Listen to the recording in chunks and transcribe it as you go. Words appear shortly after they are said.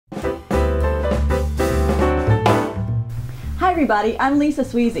everybody, I'm Lisa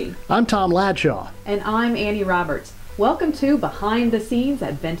Sweezy. I'm Tom Ladshaw. And I'm Annie Roberts. Welcome to Behind the Scenes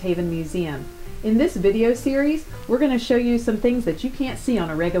at Benthaven Museum. In this video series, we're going to show you some things that you can't see on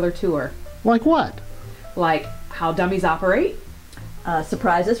a regular tour. Like what? Like how dummies operate,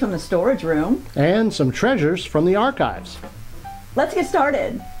 Surprises from the storage room. And some treasures from the archives. Let's get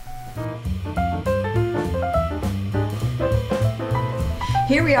started.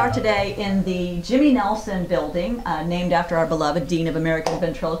 Here we are today in the Jimmy Nelson building, named after our beloved Dean of American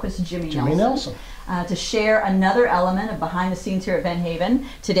Ventriloquists, Jimmy Nelson. To share another element of behind the scenes here at Benthaven.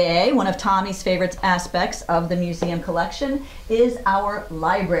 Today, one of Tommy's favorite aspects of the museum collection is our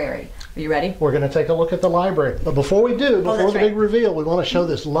library. Are you ready? We're going to take a look at the library. But before we do, before the big reveal, we want to show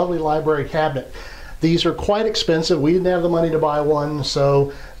this lovely library cabinet. These are quite expensive. We didn't have the money to buy one,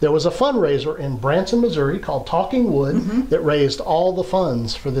 so there was a fundraiser in Branson, Missouri called Talking Wood that raised all the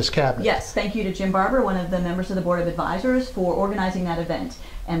funds for this cabinet. Yes, thank you to Jim Barber, one of the members of the Board of Advisors, for organizing that event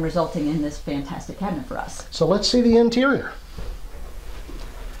and resulting in this fantastic cabinet for us. So let's see the interior.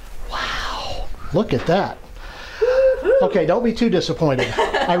 Wow, look at that. Okay, don't be too disappointed.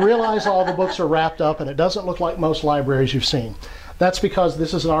 I realize all the books are wrapped up and it doesn't look like most libraries you've seen. That's because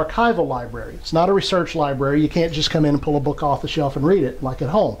this is an archival library. It's not a research library. You can't just come in and pull a book off the shelf and read it like at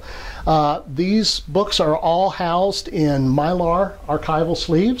home. These books are all housed in Mylar archival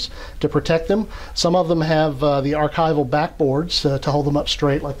sleeves to protect them. Some of them have the archival backboards to hold them up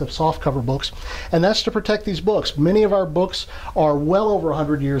straight like the softcover books. And that's to protect these books. Many of our books are well over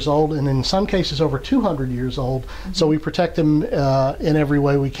 100 years old and in some cases over 200 years old. So we protect them in every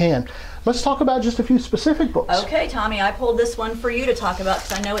way we can. Let's talk about just a few specific books. Okay, Tommy, I pulled this one for you to talk about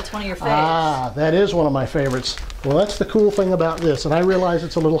because I know it's one of your favorites. Ah, that is one of my favorites. Well, that's the cool thing about this, and I realize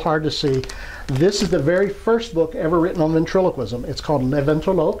it's a little hard to see. This is the very first book ever written on ventriloquism. It's called Le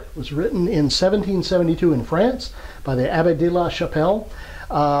Ventriloque. It was written in 1772 in France by the Abbé de la Chapelle.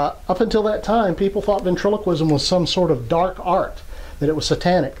 Up until that time, people thought ventriloquism was some sort of dark art, that it was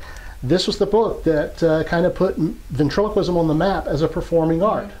satanic. This was the book that kind of put ventriloquism on the map as a performing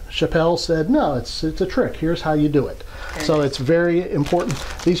art. Chappelle said, no, it's a trick. Here's how you do it. So it's very important.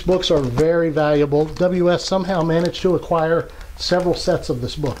 These books are very valuable. WS somehow managed to acquire several sets of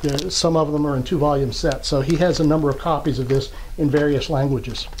this book. Some of them are in 2-volume sets. So he has a number of copies of this in various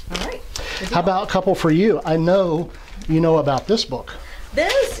languages. All right. How about a couple for you? I know you know about this book.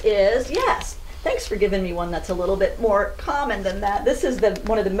 This is, yes. Thanks for giving me one that's a little bit more common than that. This is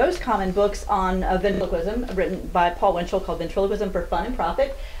one of the most common books on ventriloquism, written by Paul Winchell, called Ventriloquism for Fun and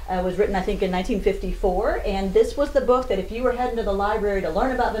Profit. It was written, I think, in 1954, and this was the book that if you were heading to the library to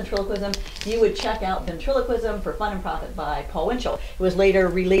learn about ventriloquism, you would check out Ventriloquism for Fun and Profit by Paul Winchell. It was later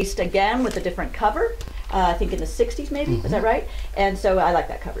released again with a different cover. I think in the 60s maybe, is that right? And so I like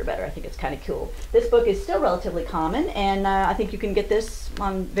that cover better. I think it's kind of cool. This book is still relatively common, and I think you can get this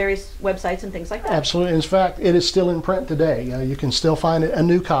on various websites and things like that. Absolutely. In fact, it is still in print today. You can still find a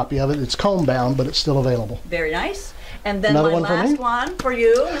new copy of it. It's comb bound, but it's still available. Very nice. And then Another my one for last me? one for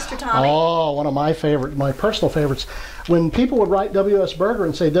you, Mr. Tommy. Oh, one of my favorite, my personal favorites. When people would write W.S. Berger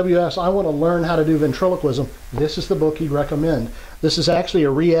and say, W.S., I want to learn how to do ventriloquism, this is the book he'd recommend. This is actually a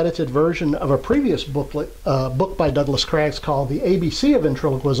re-edited version of a previous book by Douglas Craggs called The ABC of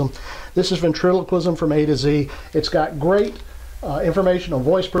Ventriloquism. This is ventriloquism from A to Z. It's got great information on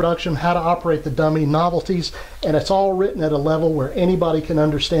voice production, how to operate the dummy, novelties, and it's all written at a level where anybody can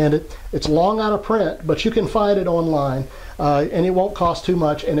understand it. It's long out of print, but you can find it online, and it won't cost too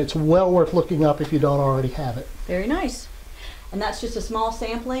much, and it's well worth looking up if you don't already have it. Very nice. And that's just a small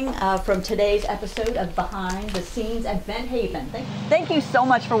sampling from today's episode of Behind the Scenes at Benthaven. Thank you so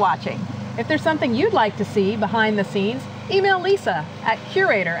much for watching. if there's something you'd like to see behind the scenes, email Lisa at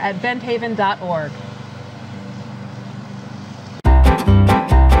curator@benthaven.org.